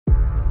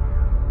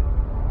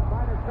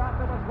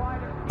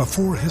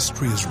Before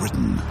history is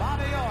written,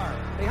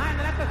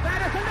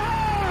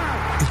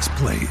 it's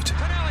played.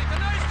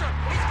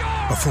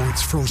 Before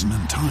it's frozen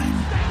in time,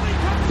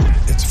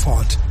 it's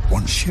fought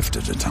one shift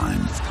at a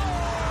time.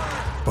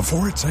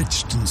 Before it's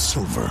etched in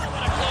silver,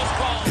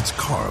 it's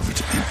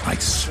carved in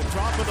ice.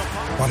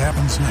 What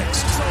happens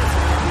next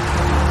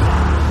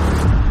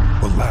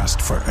will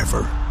last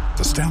forever.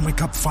 The Stanley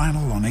Cup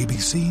Final on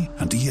ABC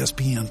and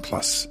ESPN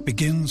Plus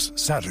begins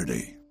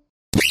Saturday.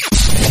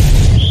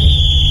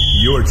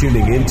 You're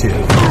tuning into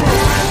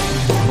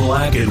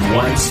Black and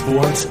White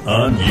Sports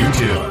on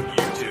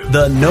YouTube.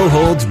 The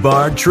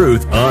no-holds-barred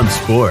truth on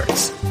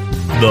sports.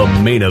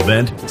 The main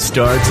event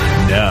starts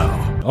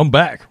now. I'm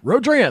back.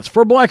 Rodrance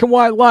for Black and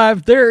White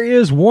Live. There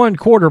is one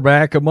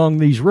quarterback among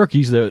these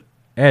rookies that,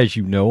 as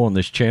you know, on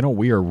this channel,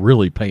 we are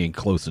really paying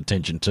close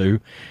attention to.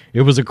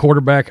 It was a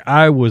quarterback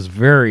I was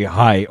very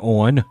high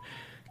on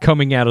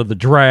coming out of the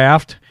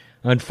draft.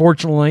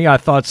 Unfortunately, I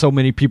thought so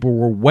many people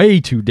were way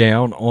too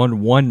down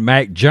on one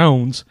Mac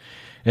Jones.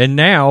 And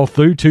now,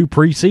 through 2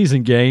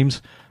 preseason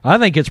games, I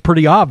think it's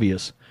pretty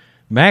obvious.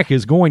 Mac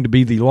is going to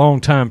be the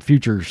longtime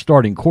future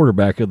starting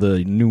quarterback of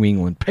the New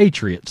England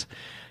Patriots.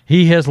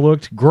 He has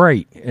looked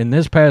great. And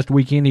this past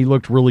weekend, he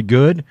looked really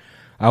good.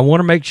 I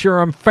want to make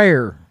sure I'm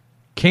fair.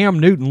 Cam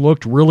Newton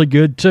looked really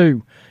good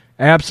too.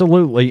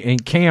 Absolutely.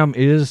 And Cam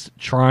is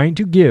trying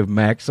to give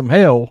Mac some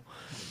hell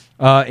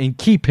and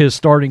keep his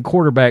starting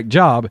quarterback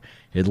job.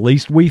 At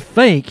least we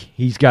think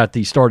he's got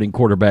the starting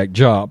quarterback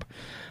job.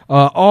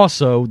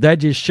 Also, that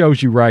just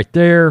shows you right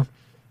there,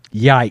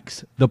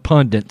 yikes, the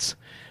pundits.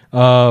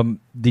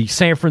 The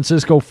San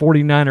Francisco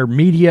 49er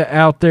media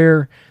out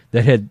there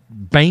that had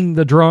banged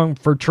the drum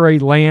for Trey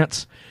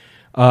Lance,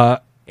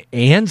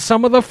 and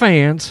some of the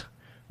fans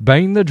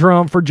banged the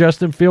drum for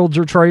Justin Fields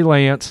or Trey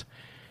Lance,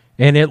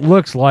 and it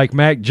looks like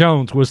Mac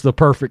Jones was the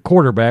perfect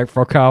quarterback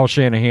for Kyle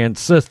Shanahan's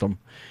system.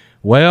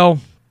 Well,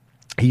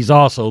 he's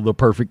also the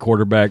perfect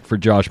quarterback for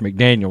Josh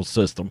McDaniels'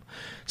 system.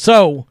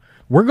 So,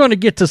 we're going to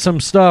get to some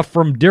stuff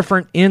from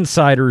different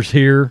insiders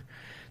here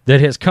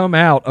that has come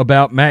out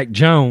about Mac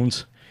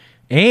Jones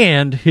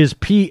and his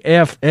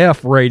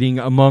PFF rating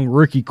among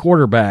rookie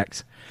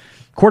quarterbacks.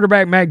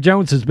 Quarterback Mac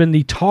Jones has been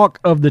the talk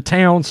of the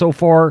town so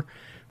far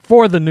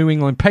for the New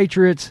England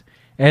Patriots,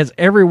 as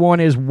everyone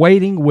is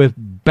waiting with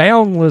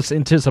boundless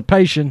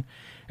anticipation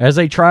as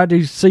they try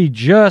to see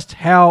just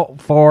how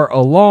far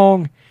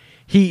along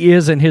he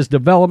is in his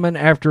development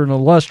after an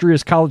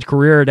illustrious college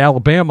career at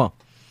Alabama.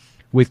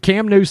 With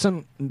Cam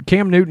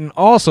Newton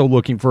also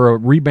looking for a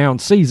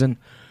rebound season,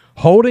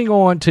 holding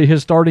on to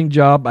his starting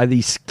job by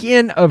the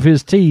skin of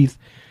his teeth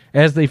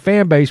as the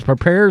fan base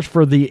prepares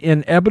for the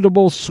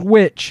inevitable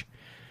switch,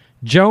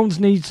 Jones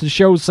needs to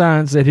show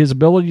signs that his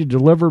ability to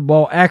deliver the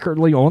ball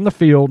accurately on the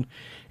field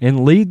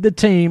and lead the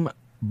team,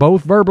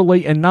 both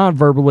verbally and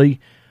non-verbally,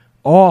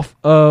 off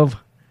of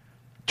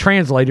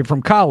translated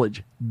from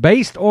college.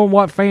 Based on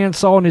what fans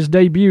saw in his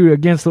debut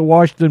against the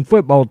Washington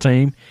football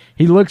team,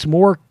 he looks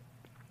more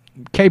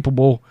than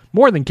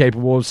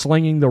capable of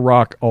slinging the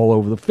rock all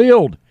over the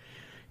field.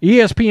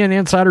 ESPN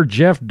insider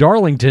Jeff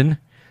Darlington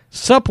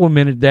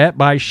supplemented that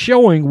by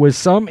showing with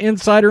some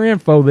insider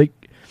info that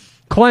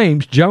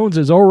claims Jones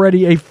is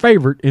already a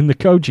favorite in the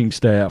coaching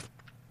staff.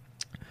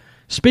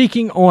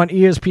 Speaking on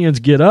ESPN's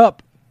Get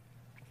Up,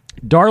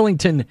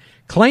 Darlington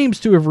claims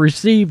to have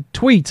received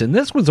tweets, and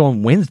this was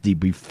on Wednesday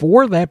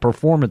before that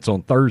performance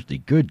on Thursday.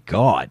 Good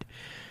God.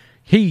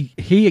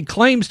 He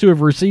claims to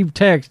have received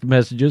text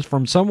messages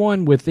from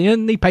someone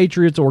within the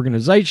Patriots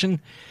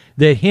organization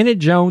that hinted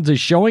Jones is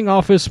showing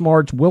off his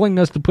smarts,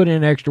 willingness to put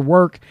in extra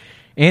work,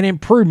 and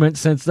improvement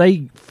since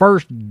they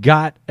first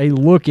got a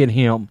look at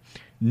him.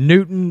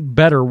 Newton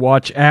better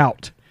watch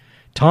out.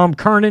 Tom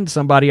Kernan,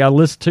 somebody I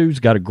listen to, has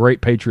got a great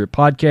Patriot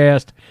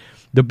podcast.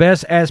 The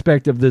best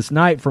aspect of this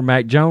night for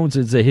Mac Jones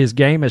is that his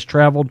game has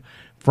traveled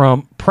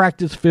from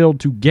practice field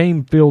to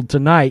game field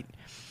tonight.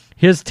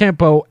 His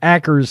tempo,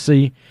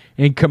 accuracy,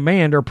 and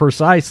command are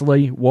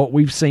precisely what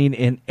we've seen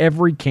in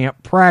every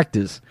camp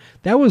practice.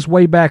 That was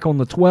way back on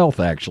the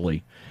 12th,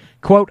 actually.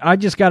 Quote, I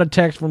just got a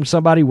text from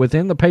somebody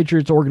within the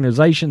Patriots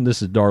organization,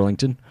 this is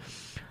Darlington,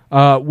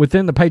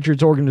 within the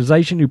Patriots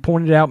organization who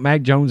pointed out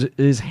Mac Jones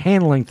is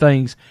handling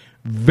things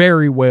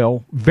very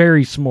well,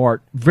 very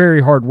smart,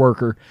 very hard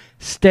worker,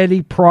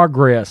 steady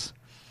progress.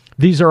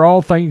 These are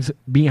all things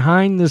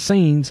behind the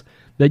scenes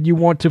that you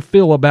want to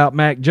feel about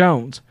Mac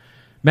Jones.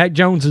 Mac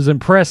Jones is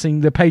impressing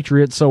the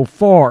Patriots so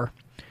far.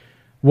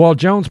 While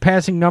Jones'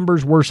 passing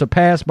numbers were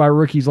surpassed by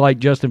rookies like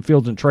Justin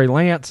Fields and Trey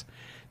Lance,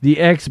 the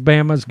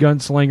ex-Bama's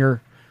gunslinger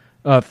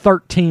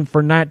 13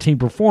 for 19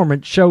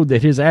 performance showed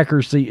that his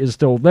accuracy is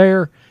still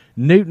there.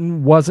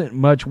 Newton wasn't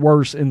much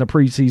worse in the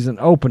preseason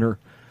opener.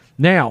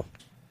 Now,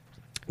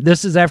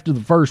 this is after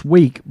the first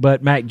week,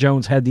 but Mac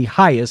Jones had the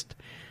highest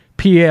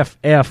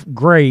PFF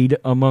grade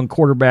among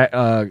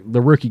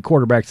the rookie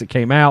quarterbacks that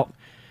came out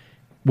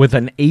with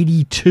an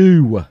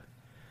 82.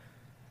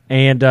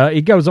 And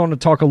it goes on to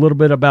talk a little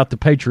bit about the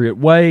Patriot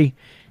way.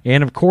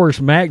 And, of course,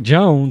 Mac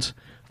Jones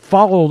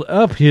followed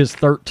up his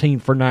 13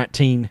 for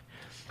 19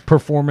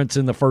 performance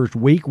in the first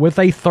week with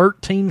a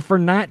 13 for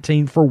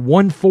 19 for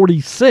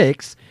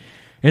 146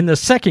 in the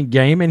second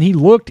game, and he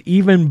looked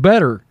even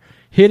better,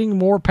 hitting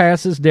more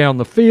passes down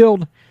the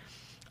field.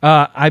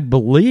 I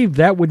believe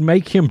that would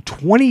make him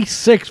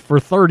 26 for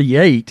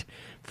 38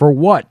 for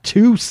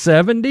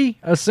 270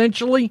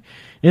 essentially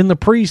in the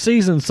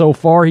preseason so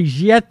far.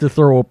 He's yet to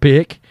throw a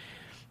pick,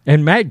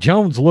 and Mac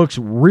Jones looks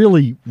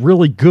really,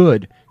 really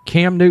good.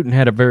 Cam Newton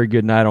had a very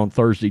good night on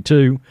Thursday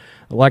too.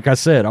 Like I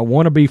said, I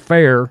want to be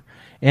fair,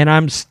 and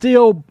I'm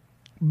still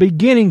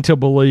beginning to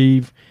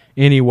believe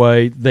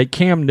anyway that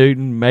Cam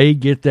Newton may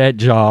get that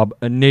job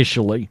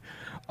initially.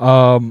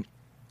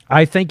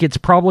 I think it's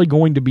probably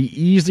going to be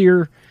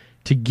easier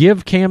to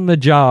give Cam the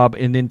job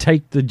and then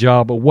take the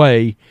job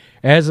away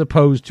as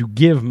opposed to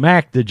give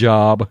Mac the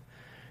job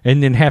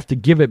and then have to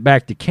give it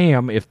back to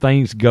Cam if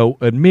things go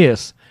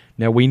amiss.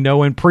 Now, we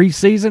know in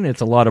preseason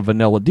it's a lot of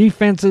vanilla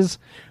defenses,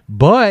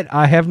 but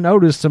I have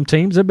noticed some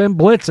teams have been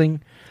blitzing.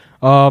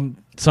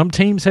 Some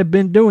teams have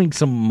been doing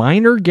some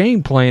minor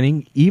game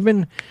planning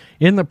even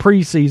in the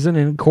preseason,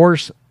 and of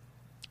course,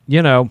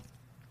 you know,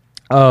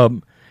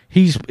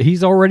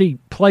 he's already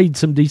played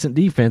some decent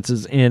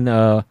defenses in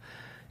the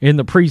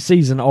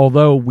preseason,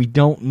 although we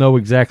don't know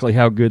exactly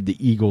how good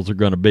the Eagles are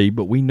going to be,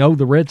 but we know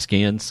the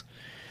Redskins,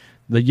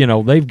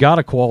 they've got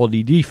a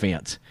quality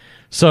defense.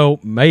 So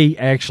may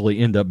actually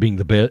end up being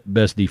the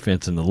best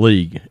defense in the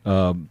league.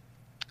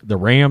 The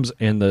Rams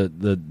and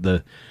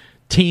the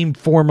team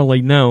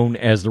formerly known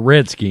as the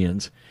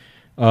Redskins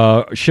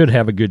should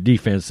have a good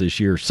defense this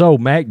year. So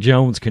Mac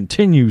Jones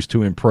continues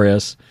to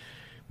impress.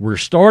 We're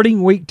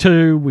starting week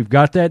 2. We've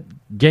got that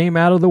game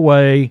out of the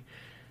way.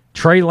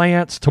 Trey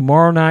Lance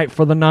tomorrow night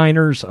for the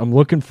Niners. I'm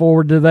looking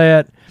forward to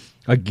that.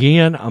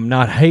 Again, I'm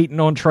not hating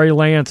on Trey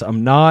Lance.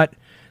 I'm not.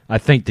 I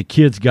think the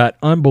kid's got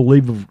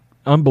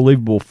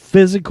unbelievable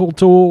physical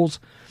tools,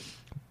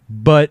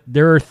 but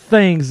there are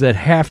things that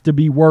have to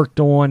be worked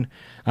on.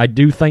 I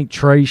do think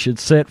Trey should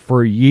sit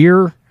for a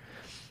year,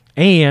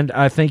 and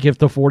I think if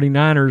the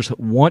 49ers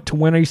want to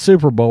win a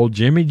Super Bowl,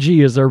 Jimmy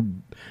G is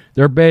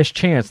their best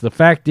chance. The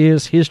fact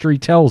is, history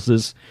tells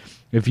us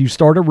if you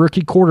start a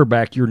rookie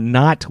quarterback, you're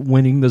not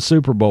winning the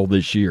Super Bowl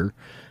this year.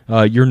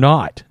 You're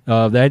not.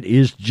 That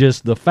is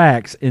just the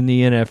facts in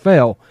the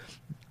NFL.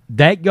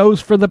 That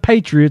goes for the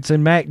Patriots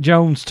and Mac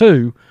Jones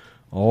too,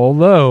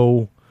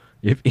 although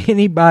if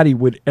anybody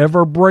would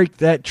ever break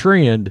that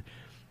trend,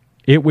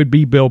 it would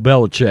be Bill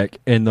Belichick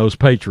and those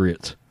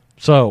Patriots.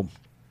 So,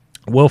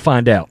 we'll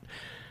find out.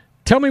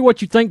 Tell me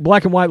what you think,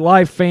 Black and White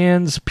Live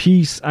fans.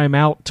 Peace. I'm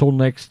out till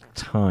next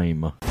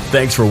time.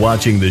 Thanks for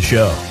watching the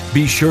show.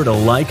 Be sure to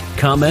like,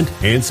 comment,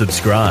 and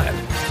subscribe.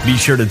 Be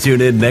sure to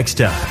tune in next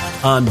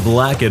time on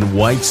Black and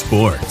White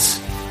Sports.